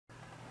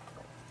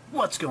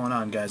What's going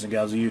on, guys and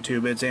gals of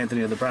YouTube? It's Anthony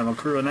of the Primal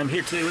Crew, and I'm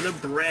here today with a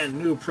brand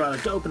new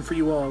product to open for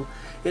you all.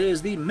 It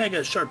is the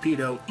Mega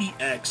Sharpedo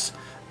EX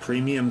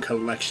Premium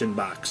Collection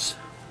Box.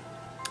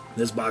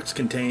 This box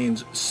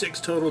contains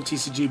 6 total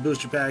TCG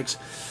booster packs,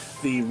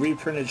 the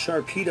reprinted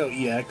Sharpedo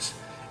EX,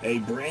 a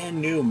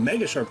brand new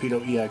Mega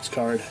Sharpedo EX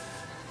card,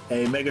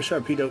 a Mega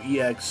Sharpedo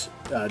EX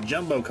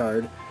Jumbo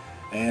card,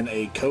 and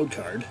a code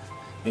card,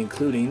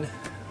 including,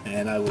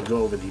 and I will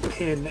go over the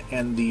pin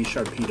and the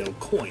Sharpedo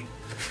coin.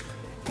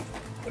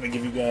 Let me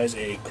give you guys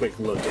a quick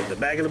look at the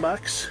back of the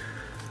box.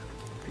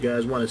 If you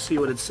guys want to see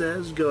what it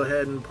says, go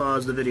ahead and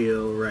pause the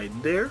video right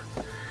there.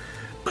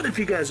 But if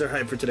you guys are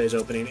hyped for today's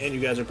opening, and you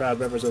guys are proud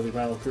members of the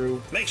Primal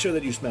Crew, make sure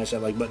that you smash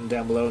that like button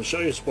down below and show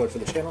your support for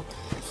the channel.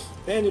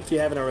 And if you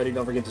haven't already,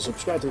 don't forget to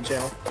subscribe to the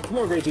channel for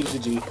more great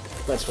TCG,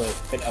 Let's Play,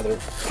 and other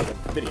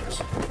videos.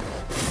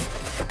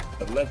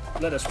 But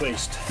let us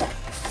waste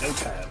no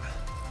time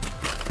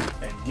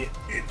and get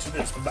into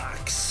this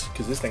box,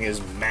 because this thing is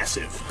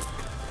massive.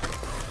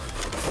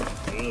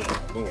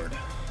 Oh, Lord.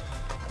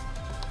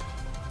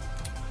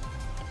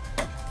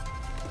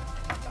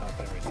 Pop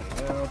everything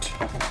out.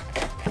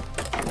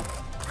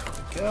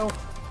 There we go.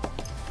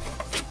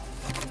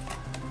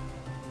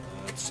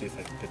 Let's see if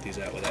I can get these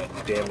out without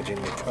damaging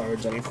the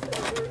cards any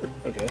further.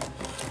 Okay.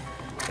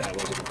 That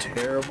wasn't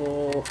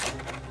terrible.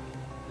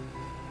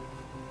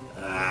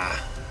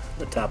 Ah,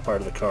 the top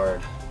part of the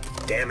card.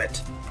 Damn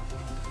it.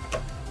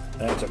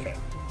 That's okay,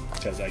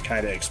 because I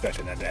kind of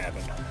expected that to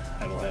happen.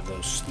 I will have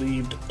those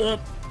sleeved up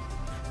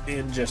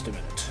in just a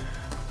minute,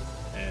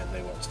 and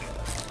they won't stand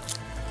up.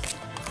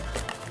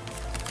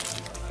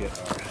 Get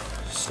our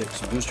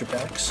 6 booster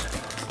packs.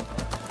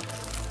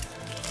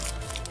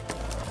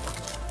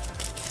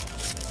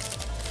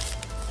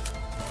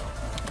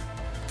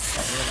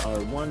 And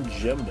our 1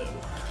 jumbo,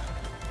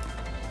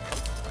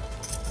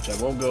 which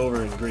I won't go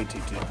over in great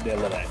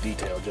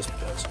detail just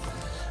because.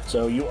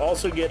 So you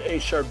also get a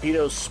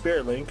Sharpedo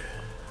Spirit Link,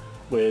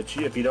 which,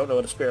 if you don't know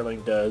what a Spirit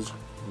Link does,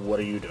 what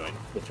are you doing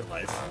with your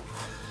life?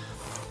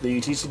 The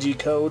TCG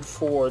code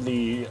for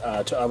the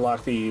to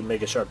unlock the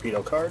Mega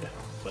Sharpedo card,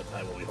 but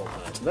I will be holding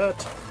on to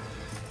that.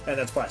 And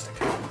that's plastic.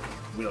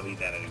 We don't need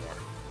that anymore.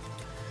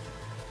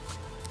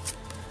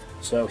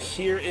 So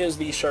here is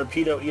the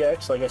Sharpedo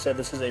EX. Like I said,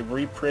 this is a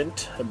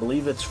reprint. I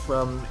believe it's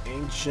from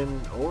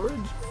Ancient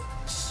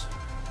Origins?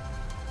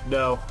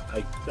 No,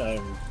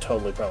 I'm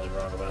totally probably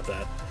wrong about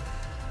that.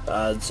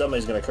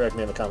 Somebody's going to correct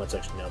me in the comment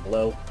section down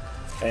below.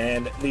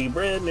 And the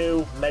brand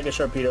new Mega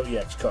Sharpedo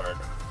EX card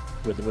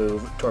with the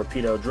move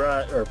Torpedo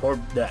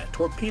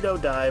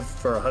Dive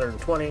for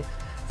 120.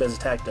 This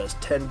attack does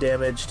 10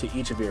 damage to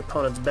each of your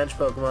opponent's bench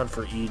Pokemon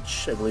for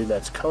each, I believe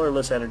that's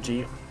colorless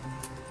energy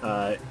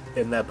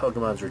in that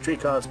Pokemon's retreat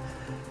cost.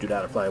 Do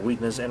not apply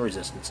weakness and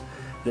resistance.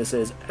 This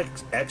is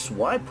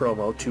XY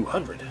promo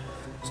 200.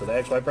 So the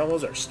XY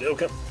promos are still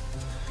coming.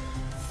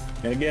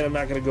 And again, I'm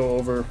not going to go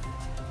over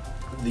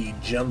the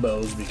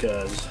Jumbos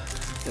because,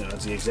 you know,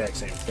 it's the exact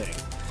same thing.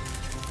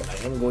 But I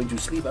am going to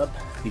sleeve up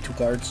the 2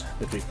 cards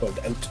that we've pulled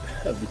out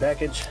of the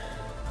package.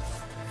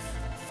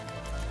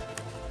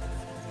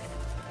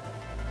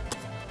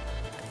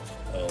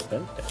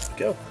 Open. There we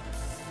go.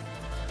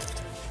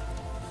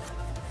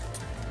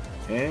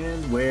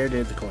 And where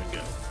did the coin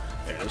go?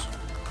 There it is.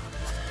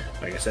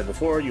 Like I said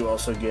before, you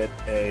also get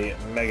a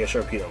Mega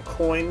Sharpedo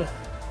coin,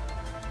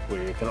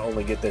 where you can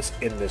only get this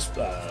in this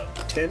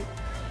tin.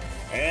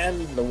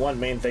 And the one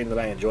main thing that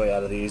I enjoy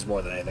out of these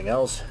more than anything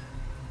else,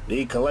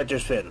 the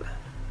collector's pin.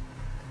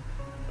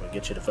 We'll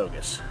get you to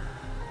focus.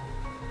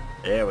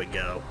 There we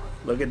go.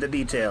 Look at the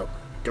detail.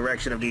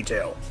 Direction of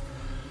detail.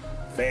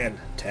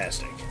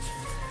 Fantastic.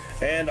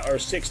 And our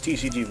 6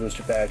 TCG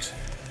booster packs,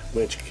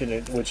 which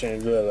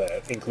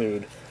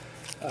include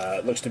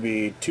looks to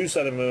be 2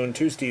 Sun and Moon,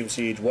 2 Steam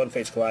Siege, 1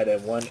 Fates Collide,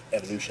 and 1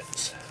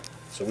 Evolutions.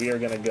 So we are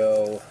going to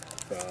go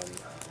from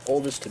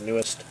oldest to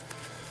newest,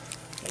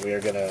 and we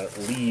are going to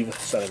leave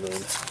Sun and Moon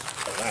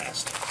for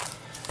last.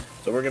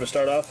 So we're going to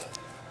start off,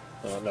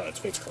 no, it's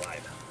Fates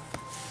Collide.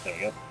 There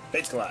we go,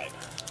 Fates Collide.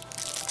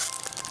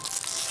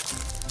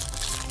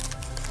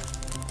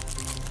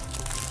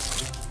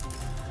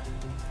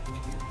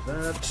 Keep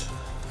that.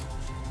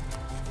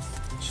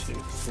 2,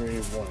 3,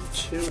 1,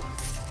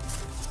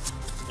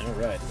 2.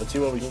 Alright, let's see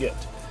what we can get.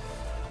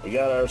 We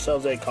got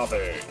ourselves a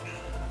Copper,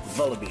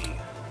 Vullaby,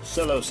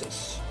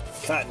 Solosis,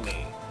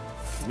 Cottony,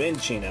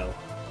 Minchino,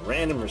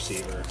 Random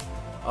Receiver,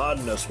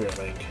 Odd No Spirit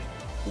Link,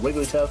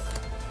 Wigglytuff,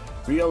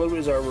 Riolu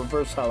is our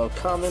Reverse Hollow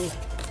Common,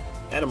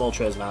 and a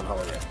Moltres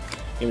non-hologram.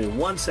 Give me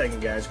 1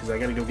 second, guys, because I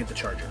gotta go get the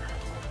charger.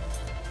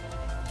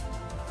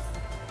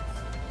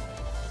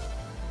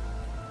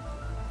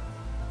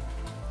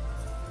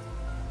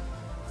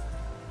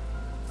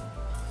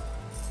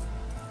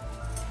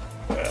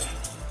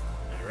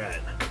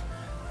 Alright.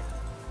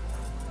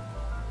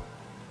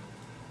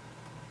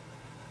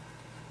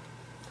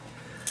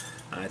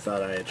 I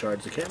thought I had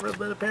charged the camera,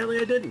 but apparently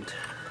I didn't.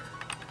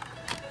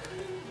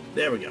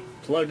 There we go.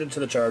 Plugged into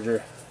the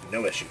charger.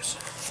 No issues.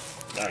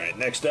 Alright,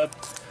 next up,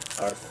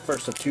 our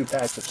first of 2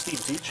 packs of Steam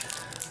Siege.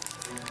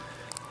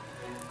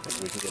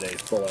 We can get a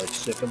full art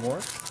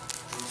Sycamore.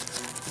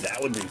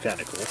 That would be kind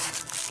of cool.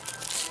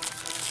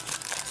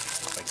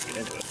 If I can get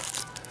into it.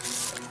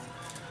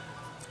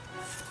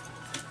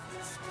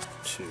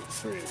 2,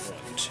 3,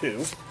 1,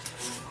 2.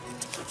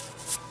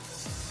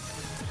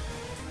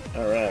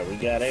 Alright, we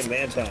got a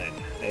Mantine,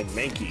 a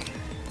Mankey,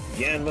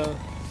 Yanma,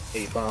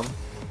 Apom,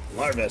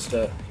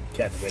 Larvesta,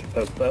 Captivated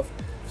Pokepuff,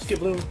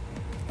 Skiploom,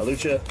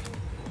 Alucha,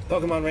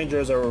 Pokemon Ranger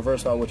is our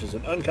reverse holo, which is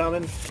an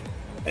uncommon,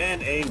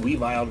 and a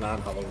Weavile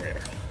non-holo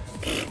rare.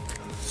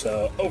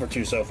 So, over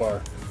 2 so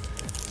far.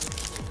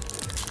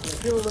 I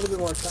feel a little bit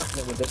more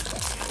confident with this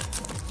pack.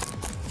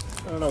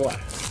 I don't know why.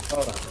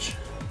 Hold on.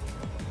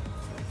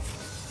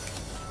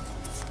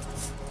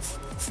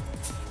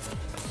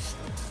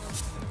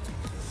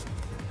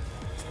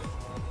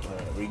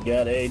 Alright, we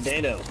got a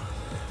Dano,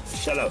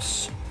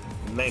 Shellos,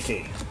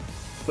 Mankey,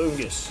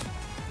 Fungus,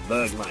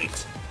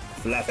 Bugmite,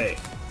 Flappy,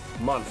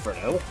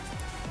 Monferno,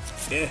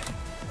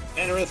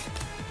 Anorith,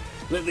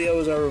 Litleo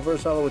is our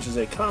reverse holo, which is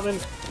a common,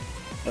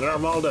 and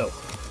Armaldo.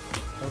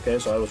 Okay,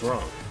 so I was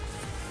wrong.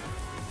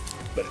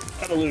 But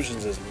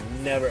Evolutions has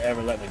never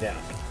ever let me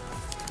down.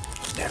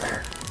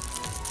 Never.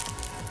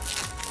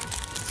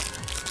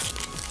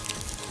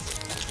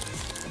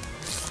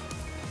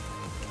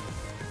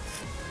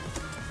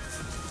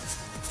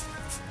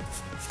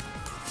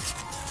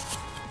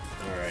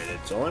 Alright,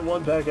 it's only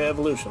 1 pack of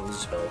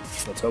Evolutions, so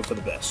let's hope for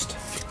the best.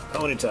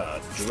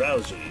 Ponyta,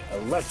 Drowsy,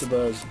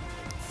 Electabuzz,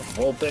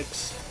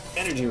 Vulpix,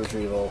 Energy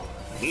Retrieval,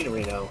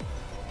 Nidorino,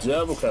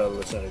 Double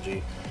Colorless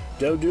Energy,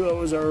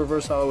 Doduo is our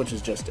reverse holo, which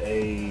is just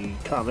a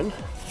common,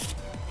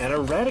 and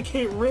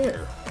Eradicate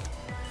rare.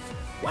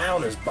 Wow,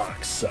 this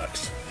box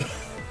sucks.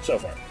 So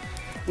far.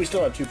 We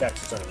still have 2 packs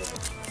to sign with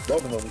it.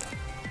 Both of them,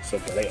 so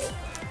Galeo.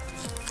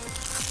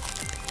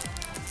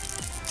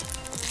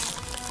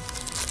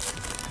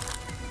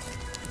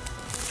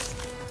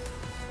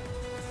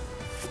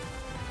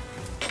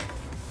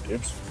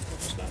 Oops,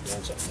 almost not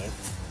doing something there.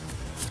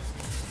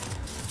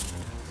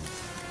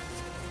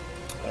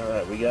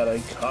 Alright, we got a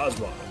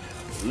Cosmog,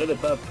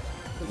 Lillipup,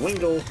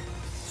 Wingull,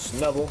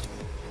 Snubble,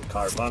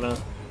 Carvana,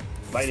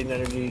 Fighting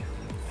Energy,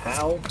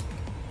 Howl,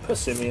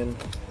 Passimian,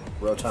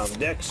 Rotom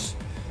Dex,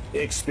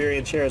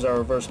 Experience Share is our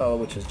reverse holo,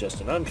 which is just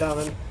an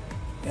uncommon,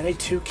 and a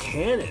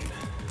Toucannon.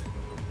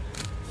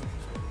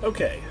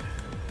 Okay,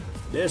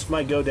 this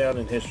might go down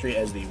in history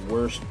as the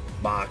worst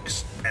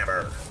box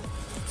ever.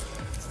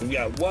 We've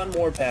got 1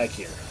 more pack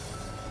here.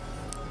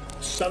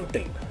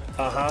 Something.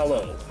 A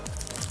holo.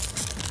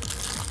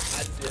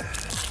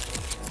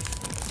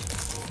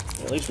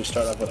 At least we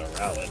start off with a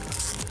Rowlet.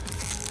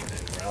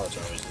 And Rowlets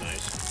are always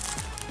nice.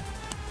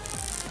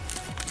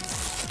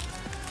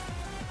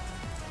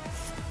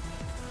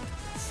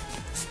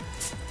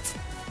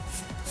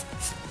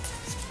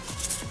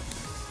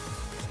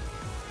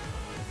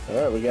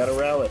 Alright, we got a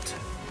Rowlet,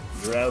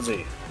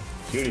 Drowsy,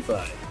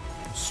 Cutify,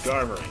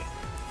 Skarmory,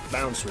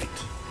 Bounsweet,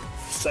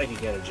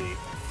 Psychic Energy,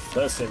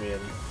 Passimian,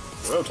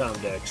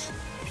 Rotom Dex,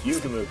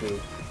 Pyukumuku.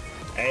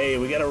 Hey,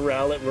 we got a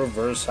Rowlet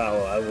reverse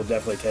holo. I will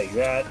definitely take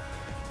that.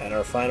 And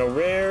our final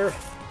rare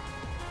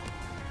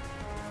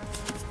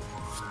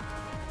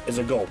is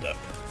a Golduck.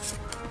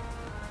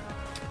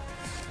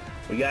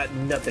 We got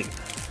nothing.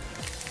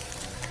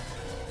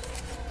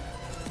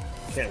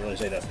 Can't really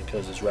say nothing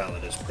because this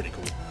Rowlet is pretty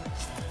cool.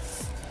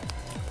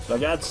 So I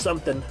got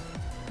something,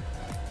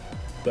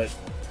 but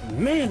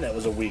man, that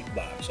was a weak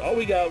box. All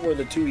we got were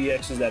the 2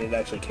 EXs that it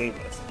actually came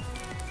with.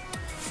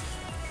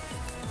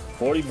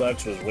 40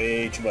 bucks was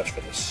way too much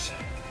for this.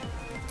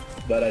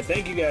 But I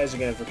thank you guys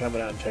again for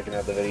coming out and checking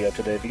out the video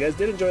today. If you guys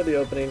did enjoy the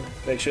opening,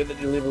 make sure that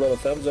you leave a little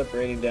thumbs up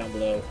rating down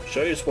below.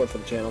 Show your support for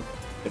the channel.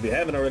 If you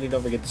haven't already,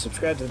 don't forget to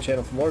subscribe to the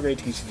channel for more great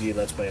TCG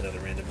Let's Play and other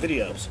random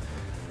videos.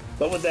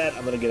 But with that,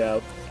 I'm going to get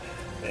out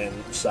and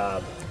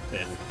sob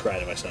and cry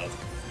to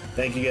myself.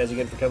 Thank you guys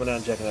again for coming out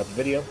and checking out the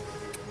video.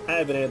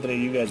 I've been Anthony,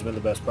 you guys have been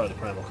the best part of the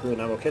Primal Crew,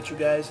 and I will catch you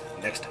guys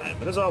next time.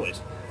 But as always,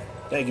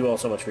 thank you all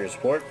so much for your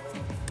support,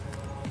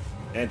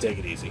 and take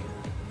it easy.